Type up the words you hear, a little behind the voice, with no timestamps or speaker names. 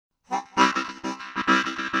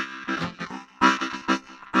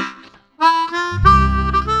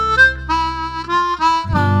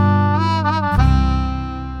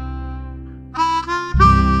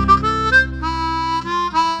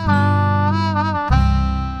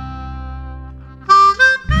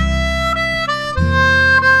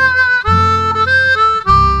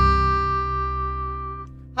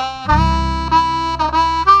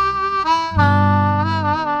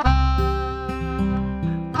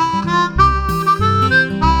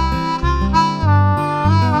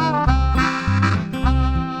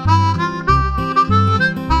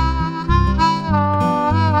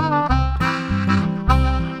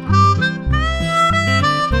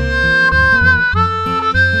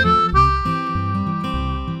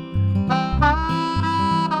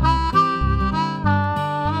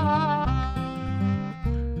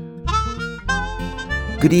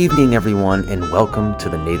Good evening, everyone, and welcome to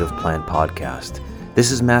the Native Plant Podcast.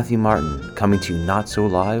 This is Matthew Martin, coming to you not so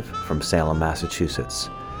live from Salem, Massachusetts.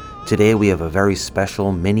 Today we have a very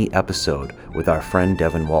special mini episode with our friend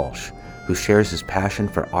Devin Walsh, who shares his passion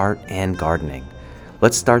for art and gardening.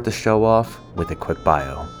 Let's start the show off with a quick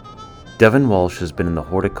bio. Devin Walsh has been in the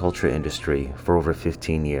horticulture industry for over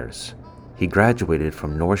 15 years. He graduated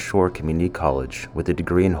from North Shore Community College with a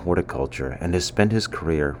degree in horticulture and has spent his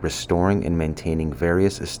career restoring and maintaining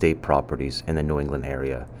various estate properties in the New England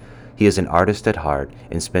area. He is an artist at heart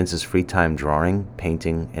and spends his free time drawing,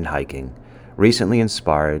 painting, and hiking. Recently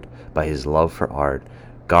inspired by his love for art,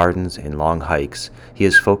 gardens, and long hikes, he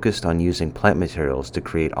has focused on using plant materials to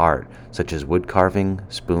create art such as wood carving,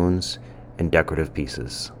 spoons, and decorative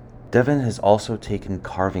pieces. Devin has also taken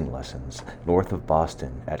carving lessons north of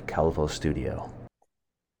Boston at Calvo Studio.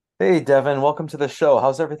 Hey, Devin, welcome to the show.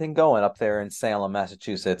 How's everything going up there in Salem,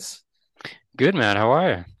 Massachusetts? Good, man. How are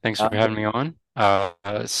you? Thanks for I'm having good. me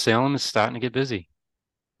on. Salem is starting to get busy.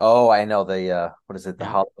 Oh, I know what is it, the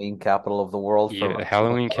Yeah, Halloween capital of the world yeah. for The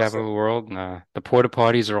Halloween capital of the world. And, the porta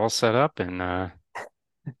potties are all set up, and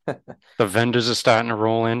the vendors are starting to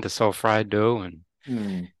roll in to sell fried dough and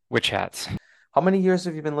Hmm. witch hats. How many years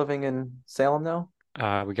have you been living in Salem now?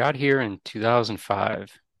 We got here in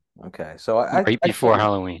 2005, Okay, so right I before figured.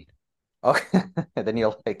 Halloween. Okay, then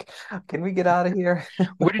you're like, can we get out of here?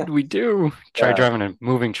 What did we do? Try Yeah. driving a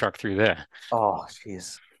moving truck through there. Oh,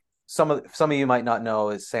 jeez. Some of you might not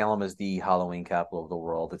know is Salem is the Halloween capital of the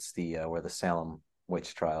world. It's the where the Salem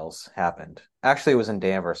witch trials happened. Actually, it was in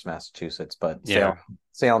Danvers, Massachusetts, but Salem Yeah,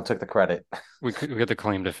 Salem took the credit. we got the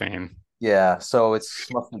claim to fame. Yeah, so it's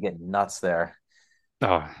must be getting nuts there.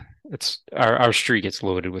 Oh, it's our street gets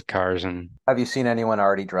loaded with cars, and Have you seen anyone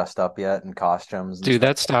already dressed up yet in costumes and dude, stuff?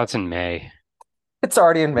 that starts in May. It's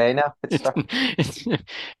already in May now. It's It's, starting. it's Dude,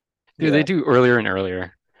 they Yeah, do earlier and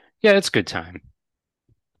earlier. Yeah, it's good time.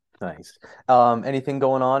 nice. Anything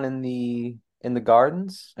going on in the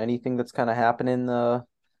gardens? Anything that's kind of happening? I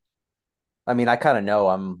mean, I kind of know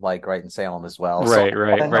I'm like right in Salem as well, so Right,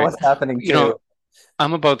 right, I know right. what's happening You know, too.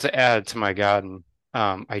 I'm about to add to my garden.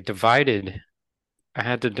 I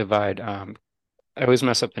had to divide, I always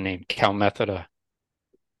mess up the name, Calmethida,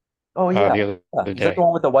 Oh yeah. the Yeah. other Is that the day.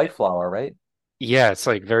 one with the white flower, right? Yeah, it's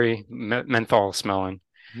like very menthol smelling.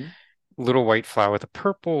 Mhm. Little white flower with a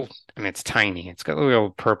purple, I mean, it's tiny. It's got a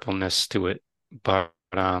little purpleness to it. But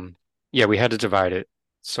yeah, we had to divide it.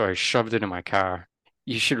 So I shoved it in my car.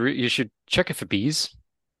 You should check it for bees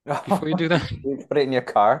before you do that. You put it in your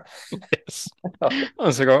car. Yes. I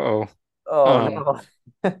was like, uh-oh. Oh Um, no.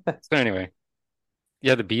 so anyway,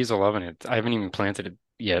 yeah, the bees are loving it. I haven't even planted it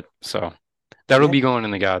yet, so that'll Yeah. be going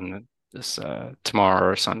in the garden this tomorrow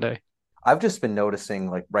or Sunday. I've just been noticing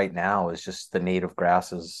like right now is just the native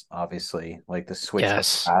grasses, obviously, like the switchback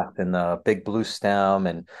Yes. and the big blue stem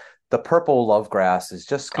and the purple love grass is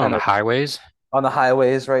just On kind the of highways. on the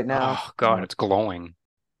highways right now. Oh God, it's glowing.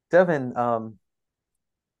 Devin,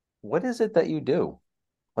 what is it that you do?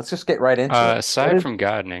 Let's just get right into it. What Aside is, from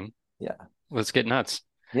gardening, yeah. let's get nuts.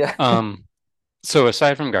 Yeah. Um, so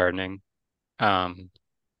aside from gardening, um,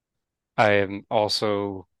 I am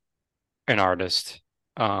also an artist.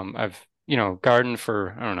 I've, gardened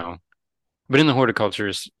for, I don't know, been in the horticulture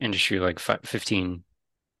industry like 15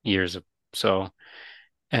 years or so.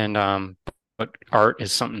 And but art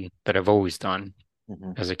is something that I've always done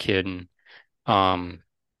Mhm. as a kid. And um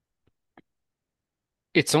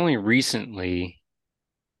it's only recently,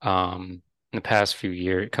 in the past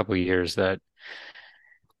couple of years that,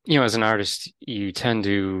 as an artist, you tend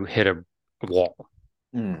to hit a wall,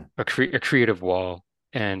 Mm. a creative wall.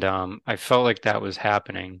 And I felt like that was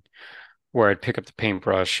happening where I'd pick up the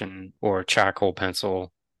paintbrush and or charcoal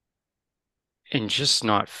pencil and just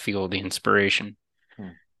not feel the inspiration.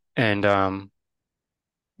 Mm. And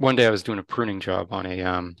one day I was doing a pruning job on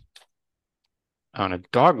a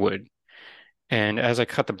dogwood, and as I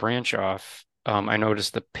cut the branch off, I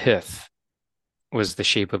noticed the pith was the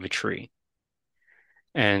shape of a tree.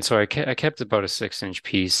 And so I kept about a 6 inch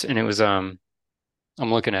piece, and it was I'm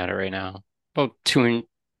looking at it right now, about 2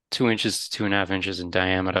 inches to 2.5 inches in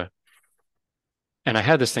diameter. And I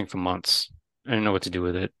had this thing for months. I didn't know what to do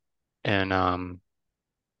with it. And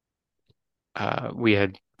we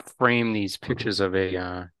had framed these pictures of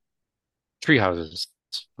a tree houses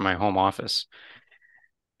for my home office,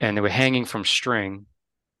 and they were hanging from string,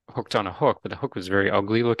 hooked on a hook, but the hook was very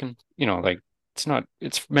ugly looking. Like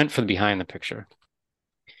it's meant for the behind the picture.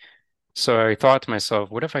 So I thought to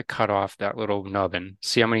myself, what if I cut off that little nubbin,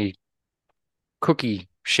 see how many cookie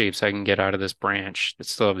shapes I can get out of this branch that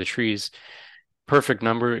still have the trees. Perfect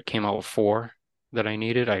number. It came out with four that I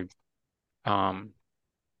needed. I um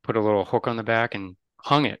put a little hook on the back and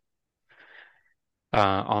hung it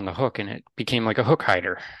on the hook, and it became like a hook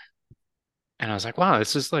hider. And I was like, wow,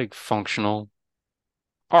 this is like functional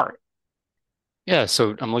art. Yeah,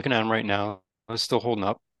 so I'm looking at them right now. It's still holding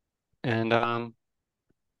up. And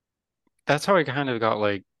that's how I kind of got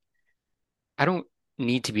like, I don't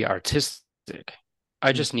need to be artistic.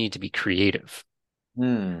 I just need to be creative.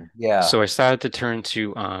 Yeah. So I started to turn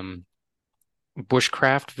to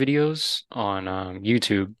bushcraft videos on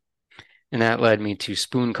YouTube, and that led me to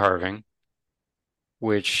spoon carving,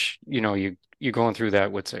 which, you're going through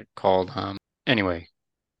that, what's it called? Anyway,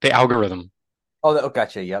 the algorithm, Oh,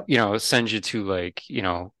 gotcha. Yep. sends you to like,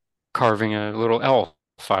 carving a little elf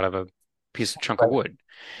out of a piece of chunk of Right. wood.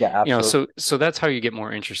 Yeah, absolutely. So that's how you get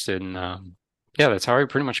more interested in yeah, that's how I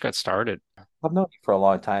pretty much got started. I've known you for a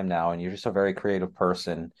long time now, and you're just a very creative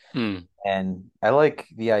person. Mm, And I like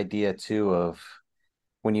the idea too of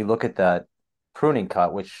when you look at that pruning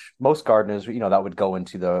cut, which most gardeners, that would go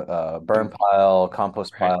into the burn mm, pile,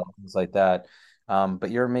 compost right. pile, things like that.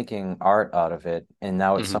 But you're making art out of it, and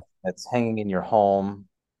now it's Hmm. something that's hanging in your home.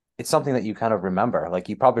 It's something that you kind of remember. Like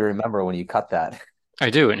you probably remember when you cut that. I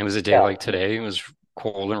do, and it was a day Yeah. like today. It was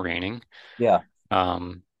cold and raining. Yeah.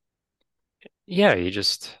 Um, yeah,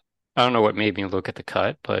 I don't know what made me look at the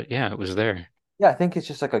cut, but yeah, it was there. Yeah, I think it's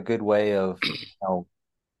just like a good way of,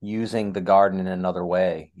 using the garden in another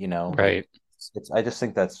way, like Right. I just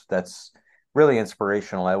think that's really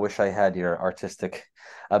inspirational. I wish I had your artistic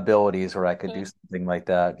abilities where I could do something like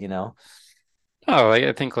that. Oh,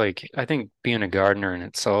 I think being a gardener in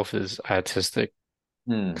itself is artistic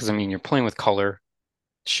Hmm. because I mean you're playing with color,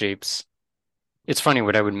 shapes. It's funny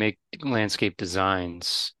when I would make landscape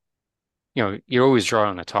designs, you're always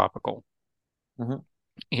drawing a topical, Hmm.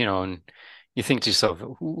 and you think to yourself,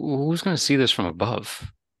 who's going to see this from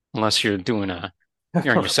above? Unless you're on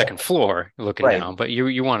your second floor looking Right. down, but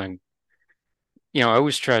you want to, I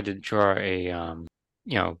always tried to draw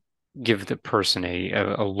you know, give the person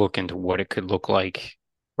a look into what it could look like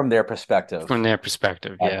From their perspective. from their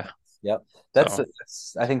perspective. Right. Yeah. Yep. So,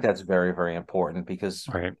 I think that's very, very important because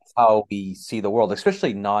right, it's how we see the world,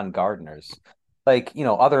 especially non-gardeners. Like,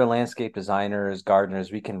 other landscape designers,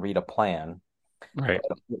 gardeners, we can read a plan. right,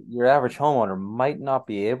 Your average homeowner might not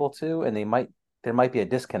be able to, and there might be a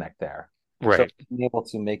disconnect there. So right. being able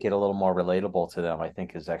to make it a little more relatable to them, I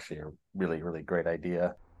think is actually a really, really great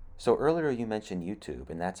idea. So earlier you mentioned YouTube,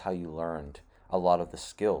 and that's how you learned a lot of the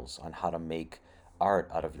skills on how to make art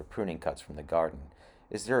out of your pruning cuts from the garden.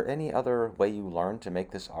 Is there any other way you learned to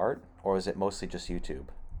make this art, or is it mostly just YouTube?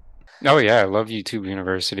 Oh yeah, I love YouTube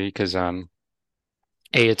University because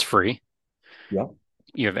A, it's free. Yep.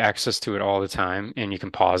 You have access to it all the time and you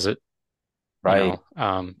can pause it. Right.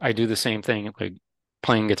 I do the same thing like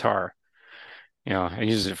playing guitar. I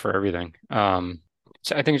use it for everything.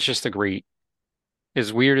 So I think it's just a great,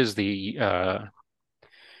 as weird as the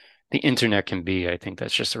internet can be, I think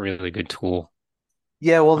that's just a really good tool.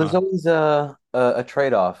 Yeah, well, there's Uh, always a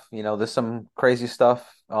trade-off. There's some crazy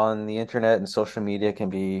stuff on the internet and social media can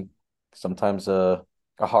be sometimes a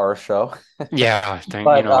horror show. yeah, I think,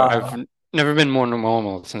 But I've never been more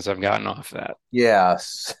normal since I've gotten off that.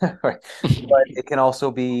 yes, right. But it can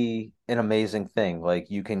also be an amazing thing. Like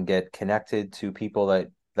you can get connected to people that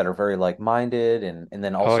are very like-minded, and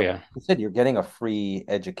then Oh also, like yeah, you said, you're getting a free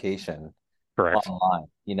education correct. online.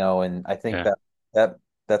 And I think Yeah. that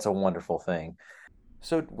that's a wonderful thing.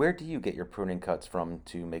 So, where do you get your pruning cuts from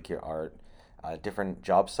to make your art? Different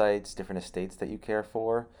job sites, different estates that you care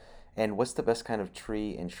for? And what's the best kind of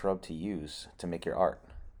tree and shrub to use to make your art?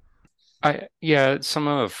 Yeah, some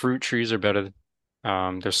of the fruit trees are better.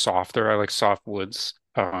 They're softer. I like soft woods.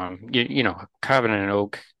 Carving an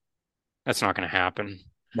oak, that's not going to happen.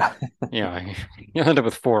 Yeah, you end up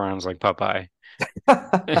with four arms like Popeye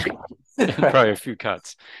and probably a few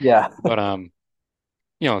cuts. Yeah. But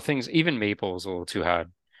things even maple is a little too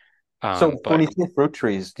hard. So, when But you say fruit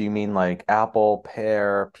trees, do you mean like apple,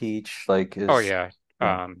 pear, peach? Like, oh is yeah,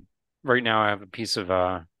 yeah. right now I have a piece of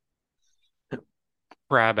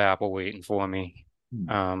crab apple waiting for me. Hmm.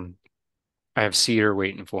 Um, I have cedar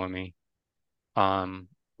waiting for me.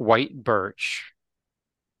 White birch.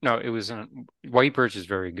 No, it was white birch is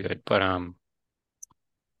very good, but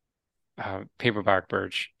paperback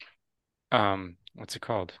birch. What's it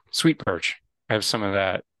called? Sweet birch. I have some of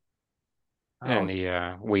that in Oh,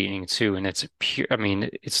 the waiting too, and it's pure. I mean,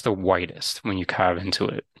 it's the whitest when you carve into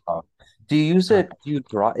it. oh. Do you use Uh, it? Do you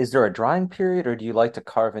draw? Is there a drying period, or do you like to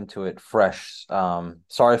carve into it fresh?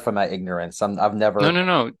 Sorry for my ignorance. I've no, never no,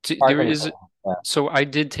 no. carved There anything. is. Yeah. So I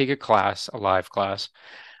did take a class, a live class,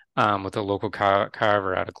 with a local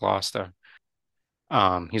carver out of Gloucester.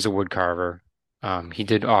 He's a wood carver. He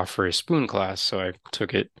did offer a spoon class, so I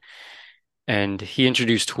took it, and he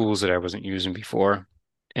introduced tools that I wasn't using before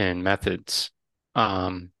and methods.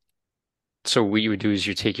 Um, so what you would do is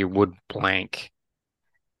you take your wood blank,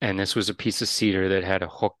 and this was a piece of cedar that had a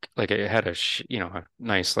hook, like it had a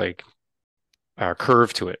nice like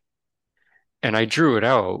curve to it, and I drew it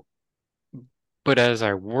out. But as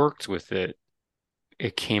I worked with it,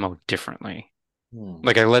 it came out differently. Hmm.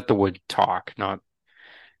 Like I let the wood talk, not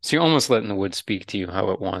so you're almost letting the wood speak to you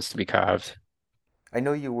how it wants to be carved. I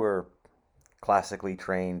know you were classically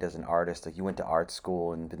trained as an artist, like you went to art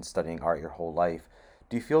school and been studying art your whole life.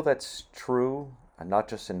 Do you feel that's true, not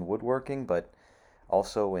just in woodworking, but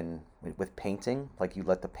also in with painting? Like you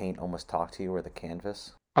let the paint almost talk to you or the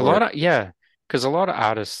canvas? A Or lot of, yeah, because a lot of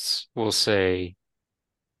artists will say,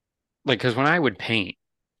 like, because when I would paint,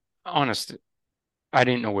 honest, I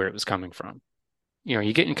didn't know where it was coming from.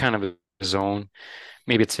 You get in kind of a zone.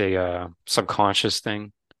 Maybe it's a subconscious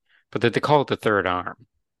thing, but that they call it the third arm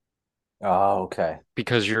oh, okay.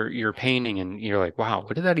 because you're painting and you're like, wow,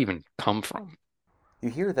 where did that even come from? You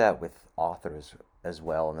hear that with authors as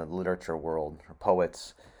well in the literature world, or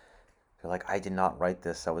poets. They're like, I did not write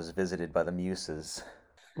this. I was visited by the muses.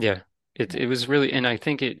 Yeah, it was really, and I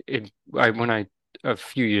think it I when I a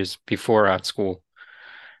few years before art school,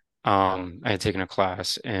 I had taken a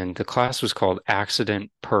class, and the class was called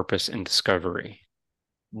Accident, Purpose, and Discovery,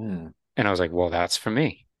 Hmm. and I was like, well, that's for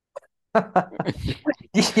me.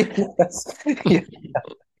 Yes.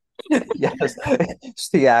 Yeah. Yes. It's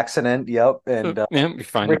the accident. Yep. And Yeah, you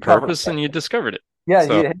find your recover. purpose and you discovered it. Yeah.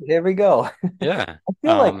 So Yeah. Here we go. yeah, I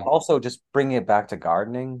feel like also just bringing it back to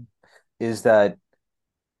gardening is that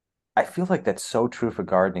I feel like that's so true for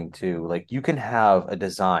gardening too. Like you can have a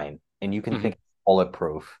design and you can mhm, think it's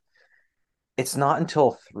bulletproof. It's not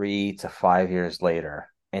until 3 to 5 years later,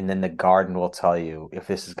 and then the garden will tell you if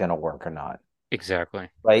this is going to work or not. exactly.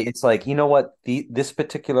 Right? It's like, you know what? This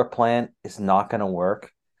particular plant is not going to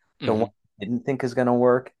work. The one Hmm. I didn't think is going to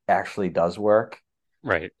work actually does work.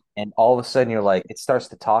 Right. And all of a sudden you're like, it starts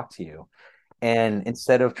to talk to you. And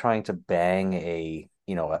instead of trying to bang a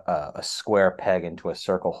square peg into a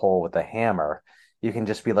circle hole with a hammer, you can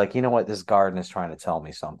just be like, you know what, this garden is trying to tell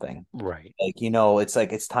me something. Right. Like, it's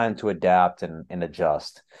like it's time to adapt and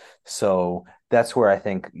adjust. So that's where I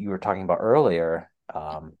think you were talking about earlier,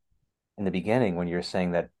 in the beginning when you were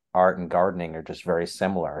saying that art and gardening are just very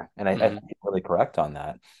similar. And I Hmm. think you're really correct on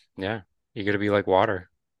that. Yeah. You got to be like water.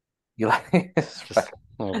 You like Just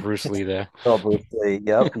a little Bruce Lee there. oh, Bruce Lee.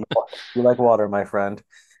 Yep. You like water, my friend.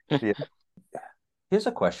 Yeah. Here's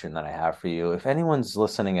a question that I have for you. If anyone's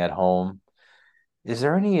listening at home, is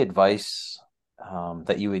there any advice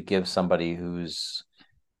that you would give somebody who's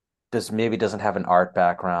doesn't have an art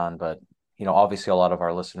background, but obviously a lot of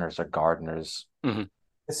our listeners are gardeners. Hmm.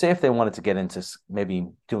 Let's say if they wanted to get into maybe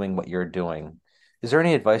doing what you're doing, is there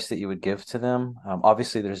any advice that you would give to them?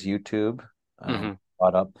 Obviously, there's YouTube Hmm.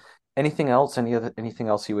 brought up. Anything else? Anything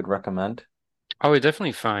else you would recommend? I would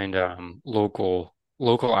definitely find local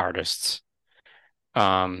artists.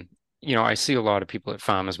 Um, I see a lot of people at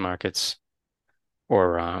farmers markets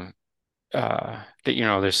or that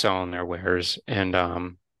they're selling their wares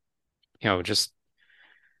and just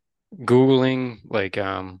Googling like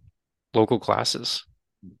local classes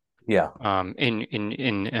Yeah.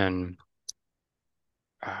 in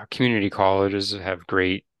community colleges have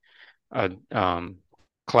great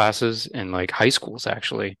classes and like high schools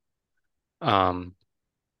actually um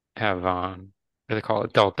have what do they call it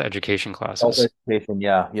adult education Adult classes. education.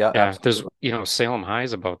 Yeah. Yeah. Yeah, there's Absolutely. Salem High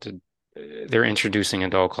is about to they're introducing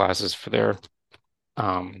adult classes for their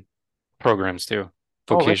um programs too,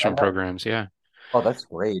 Oh, really? vocational programs. Yeah. Oh, that's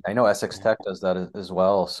great. I know Essex Yeah. Tech does that as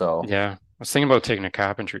well. So, Yeah. I was thinking about taking a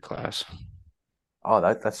carpentry class. oh,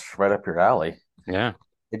 that's right up your alley. Yeah.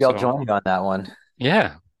 Maybe I'll So, join you on that one.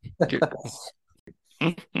 yeah. Good.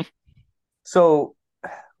 So,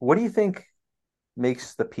 what do you think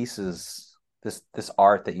makes the pieces this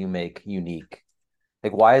art that you make unique?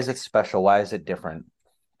 Like, why is it special? Why is it different?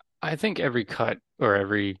 I think every cut or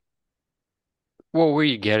well, where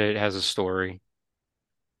you get it has a story.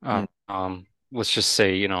 Mm. Let's just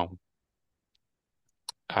say,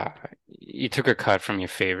 uh, you took a cut from your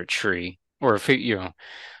favorite tree, or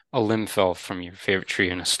a limb fell from your favorite tree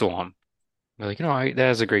in a storm. You're like, that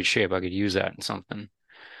has a great shape. I could use that in something.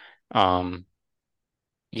 Um,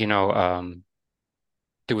 you know, um,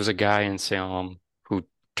 there was a guy in Salem who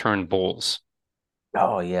turned bowls.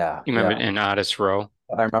 Oh yeah, You remember yeah. in Artist Row?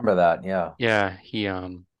 I remember that. Yeah. Yeah,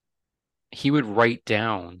 he would write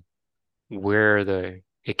down where the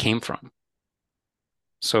it came from.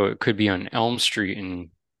 So it could be on Elm Street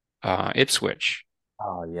in Ipswich.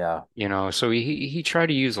 Oh yeah. So he tried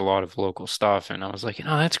to use a lot of local stuff, and I was like,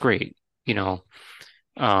 that's great. You know,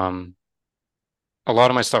 um, a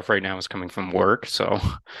lot of my stuff right now is coming from work, so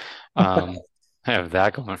I have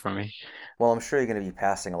that going for me. Well, I'm sure you're going to be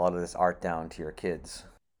passing a lot of this art down to your kids,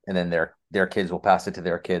 and then their kids will pass it to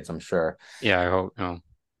their kids, I'm sure. Yeah, I hope.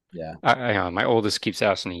 Yeah. My oldest keeps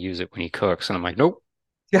asking to use it when he cooks, and I'm like, nope.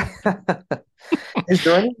 Yeah. Is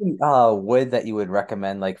there any wood that you would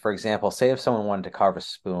recommend? Like, for example, say if someone wanted to carve a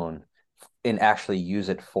spoon and actually use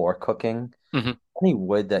it for cooking, hmm any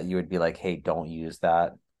wood that you would be like, hey, don't use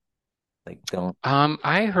that. Like, don't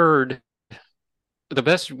I heard the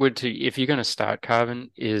best wood to if you're gonna start carving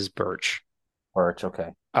is birch. birch.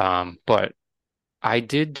 Okay. But I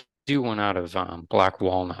did do one out of black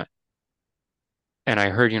walnut, and I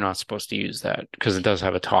heard you're not supposed to use that because it does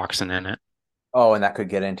have a toxin in it. Oh, and that could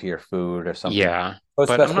get into your food or something. Yeah, Oh,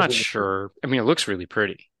 but I'm not especially. sure. I mean, it looks really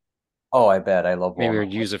pretty. Oh, I bet. I love Maybe walnut.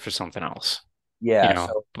 I'd use it for something else, you Yeah. know.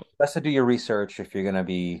 So best to do your research if you're going to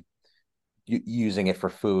be using it for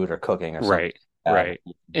food or cooking or something Right, like that. right.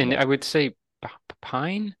 And I would say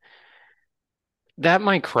pine, that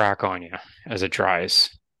might crack on you as it dries.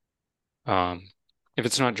 Um, if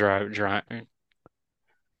it's not dry,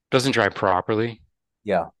 doesn't dry properly,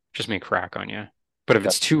 Yeah. just may crack on you. But if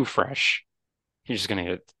it's too fresh, you're just gonna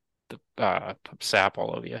get the sap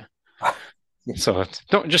all over you. So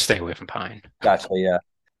don't just stay away from pine. Gotcha. Yeah.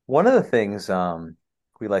 One of the things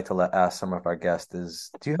we like to ask some of our guests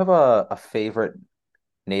is, do you have a favorite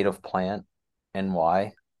native plant and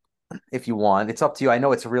why? If you want, it's up to you. I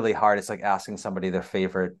know it's really hard. It's like asking somebody their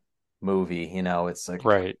favorite movie, It's like,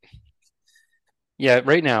 Right. Yeah,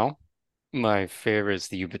 right now, my favorite is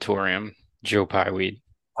the Eupatorium, Joe Pyeweed.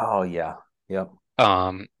 oh yeah. Yep.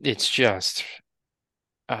 It's just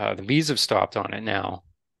the bees have stopped on it now,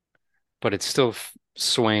 but it's still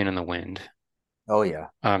swaying in the wind. Oh yeah.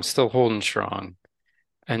 Still holding strong.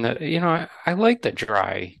 And I like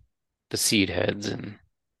the seed heads and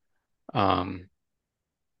um,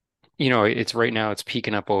 it's right now it's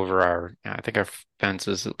peeking up over I think our fence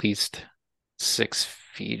is at least 6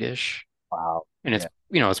 feet-ish. Wow. And Yeah.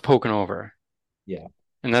 it's poking over. Yeah.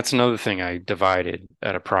 And that's another thing I divided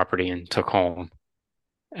at a property and took home.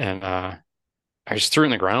 And I just threw it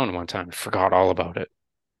in the ground one time, forgot all about it.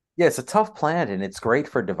 Yeah, it's a tough plant and it's great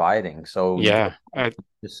for dividing. So you Yeah, I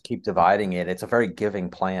just keep dividing it. It's a very giving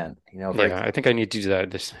plant, very yeah, I think I need to do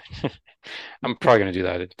that this I'm probably gonna do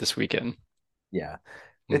that this weekend. yeah.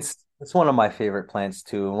 Mm. It's one of my favorite plants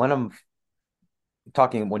too. And when I'm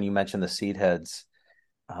talking when you mentioned the seed heads,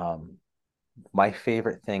 um, my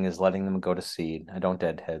favorite thing is letting them go to seed. I don't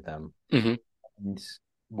deadhead them. hmm And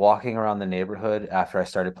walking around the neighborhood after I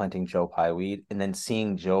started planting Joe Pye weed and then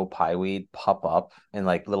seeing Joe Pye weed pop up in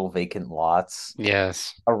like little vacant lots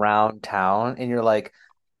Yes. around town, and you're like,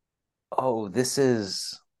 oh, this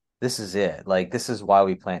is it. Like this is why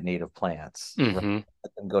we plant native plants, right? hmm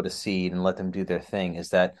Let them go to seed and let them do their thing, is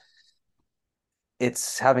that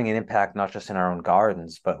it's having an impact not just in our own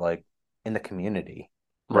gardens, but like in the community,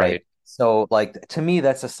 right? Right. So like to me,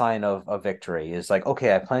 that's a sign of victory. Is like,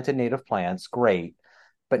 okay, I planted native plants, great,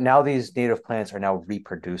 but now these native plants are now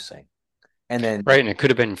reproducing. And then Right. And it could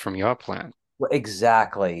have been from your plant.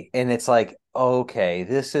 exactly. And it's like, okay,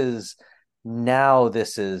 this is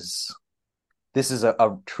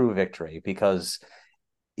a true victory because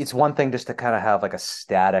it's one thing just to kind of have like a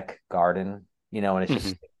static garden, and it's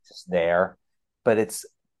hmm just there, but it's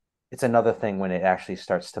another thing when it actually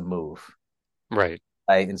starts to move, Right.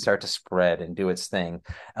 right, and start to spread and do its thing.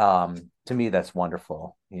 To me, that's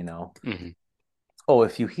wonderful. hmm Oh,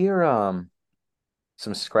 if you hear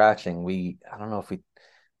some scratching, I don't know if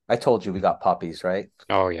I told you we got puppies, right?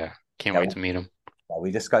 Oh yeah. Can't Yeah, wait to meet him.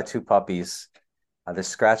 we just got two puppies. They're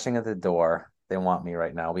scratching at the door. They want me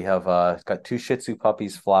right now. We have got two Shih Tzu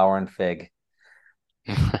puppies, Flower and Fig.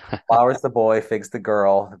 Flower's the boy, Fig's the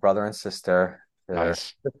girl, the brother and sister. They're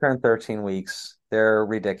Nice. just turned 13 weeks. They're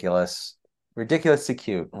ridiculous. Ridiculously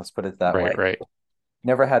cute. Let's put it that way. Right, right.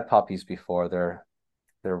 Never had puppies before.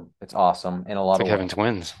 It's awesome and a It's lot like of work. having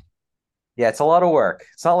twins. Yeah, it's a lot of work.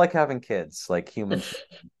 It's not like having kids, like human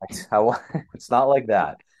children. It's not like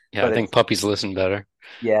that. Yeah, I But think it's puppies listen better.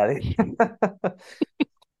 yeah.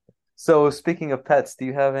 So speaking of pets, do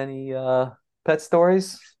you have any pet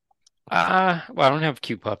stories? Well, I don't have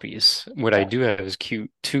cute puppies. What I Yeah. do have is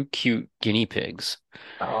two cute guinea pigs.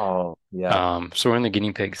 Oh, yeah. So we're in the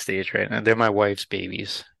guinea pig stage right now. They're my wife's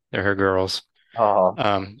babies. They're her girls. Oh,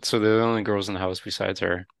 So they're the only girls in the house besides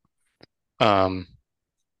her. Um,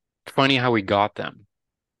 Funny how we got them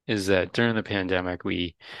is that during the pandemic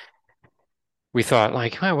we thought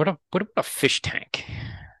like, "Hey, what about a fish tank?"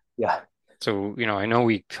 yeah. So, I know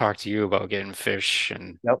we talked to you about getting fish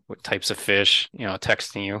and Yep. what types of fish,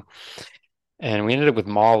 texting you. And we ended up with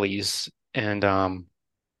mollies. And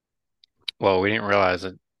well, we didn't realize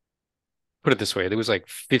it. Put it this way, there was like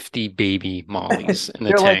 50 baby mollies in the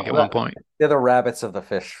They're like tank at one point. they're the rabbits of the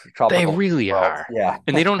fish They tropical really world. are. Yeah.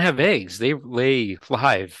 And they don't have eggs. They lay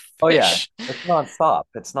live Oh yeah. fish. It's nonstop.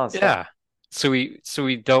 It's nonstop. Yeah. So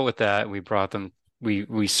we dealt with that. We brought them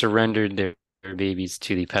we surrendered their babies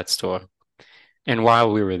to the pet store. And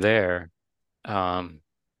while we were there, um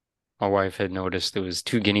my wife had noticed there was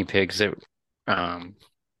two guinea pigs that um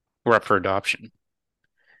were up for adoption.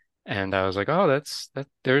 And I was like, "Oh,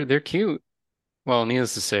 they're cute." Well,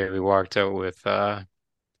 needless to say, we walked out with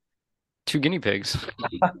two guinea pigs.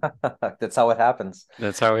 That's how it happens.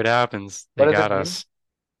 That's how it happens. They What are their got names? us.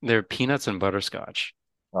 They're peanuts and butterscotch.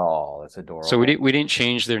 Oh, that's So we adorable. didn't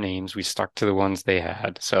change their names. We stuck to the ones they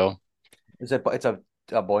had. So Is it it's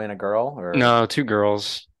a boy and a girl or no, two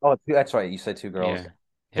girls. oh that's right, you said two girls. Yeah. Yeah,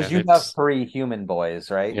 Because you have that's three human boys,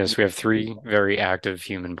 right? yes, we have three very active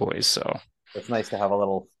human boys. So It's nice to have a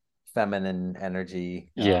little feminine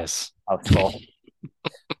energy yes. household.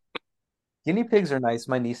 Guinea pigs are nice.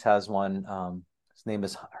 My niece has one.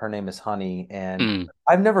 Her name is Honey, and Mm,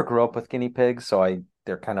 I've never grew up with guinea pigs, so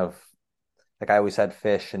they're kind of like I always had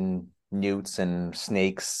fish and newts and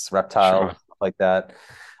snakes, reptiles, sure. stuff like that.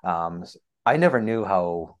 I never knew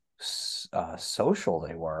how social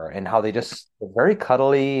they were and how they're very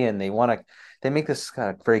cuddly and they make this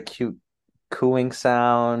kind of very cute cooing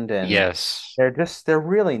sound and Yes. they're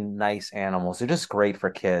really nice animals. They're just great for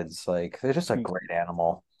kids. Like they're just a great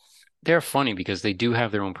animal. They're funny because they do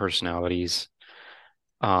have their own personalities.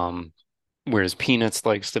 Um, whereas Peanuts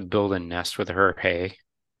likes to build a nest with her hay,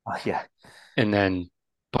 Oh, yeah. and then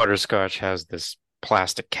Butterscotch has this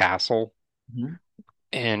plastic castle, Mhm.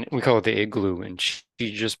 and we call it the igloo, and she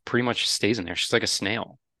just pretty much stays in there. She's like a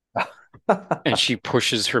snail, and she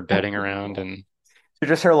pushes her bedding around, and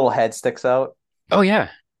Just her little head sticks out. oh yeah,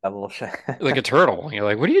 That little shit. like a turtle. You're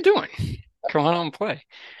like, what are you doing? Come on out and play.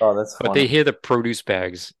 Oh, that's But funny. they hear the produce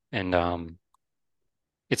bags, and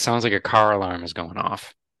it sounds like a car alarm is going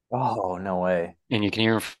off, Oh, no way. and you can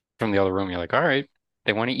hear 'em from the other room. You're like, all right,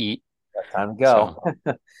 they want to eat, Got time to go.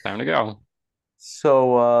 so time to go.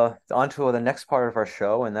 So, on to the next part of our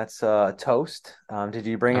show, and that's toast. Did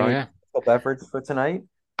you bring Oh any yeah. beverage for tonight?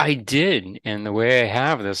 I did, and the way I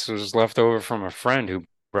have this was left over from a friend who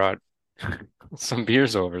brought some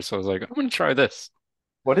beers over. So I was like, I'm gonna try this.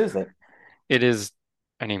 What is it? It is,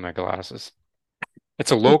 I need my glasses.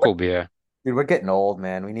 It's a local beer. Dude, we're getting old,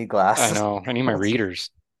 man. We need I glasses. know. I need my readers.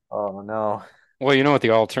 Oh no. Well, you know what the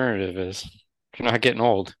alternative is. You're not getting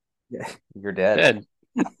old. Yeah, you're dead.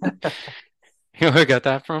 Dead. You know where I got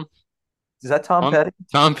that from? Is that Tom Tom, Petty?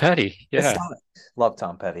 Tom Petty. It's Yeah. Tom. Love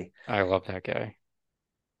Tom Petty. I love that guy.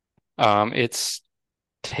 It's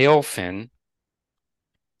Tailfin.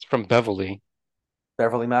 It's from Beverly,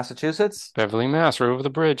 Beverly, Massachusetts. Beverly, Mass, right over the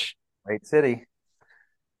bridge. Great city.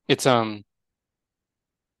 It's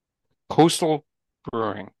Coastal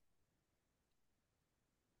Brewing.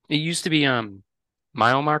 It used to be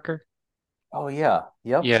Mile Marker. Oh yeah.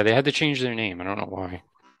 Yep. Yeah, they had to change their name. I don't know why.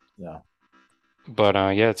 Yeah. But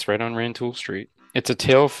yeah, it's right on Rantoul Street. It's a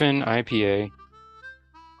Tailfin IPA.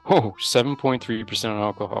 Oh, 7.3%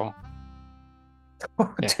 alcohol.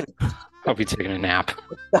 Yeah, Dude, I'll be taking a nap.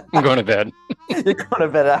 I'm going to bed. you're going to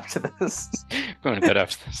bed after this. Going to bed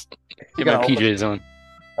after this. You're Get my gonna open. PJs on.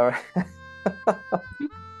 All right.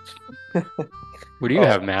 What do you Oh,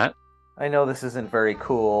 have, Matt? I know this isn't very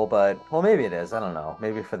cool, but well, maybe it is. I don't know.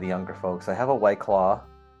 Maybe for the younger folks. I have a White Claw.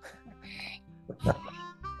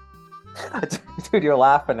 Dude, you're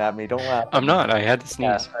laughing at me. Don't laugh at I'm me. not. I had to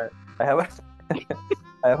Yeah, sneeze. I have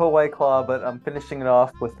I have a White Claw, but I'm finishing it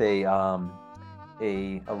off with a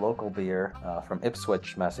local beer from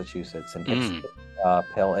Ipswich, Massachusetts, an Mm. Ipswich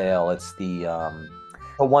Pale Ale. It's the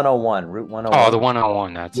 101, Route Oh, 101. the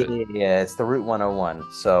 101. That's Yeah, it. yeah, it's the Route 101.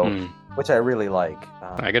 So, Mm. which I really like.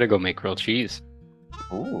 I gotta go make grilled cheese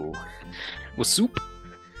Ooh. with soup.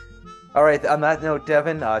 All right. On that note,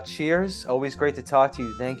 Devin, cheers. Always great to talk to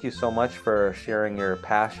you. Thank you so much for sharing your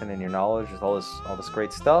passion and your knowledge with all this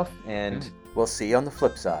great stuff. And we'll see you on the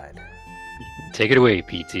flip side. Take it away,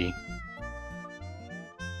 PT.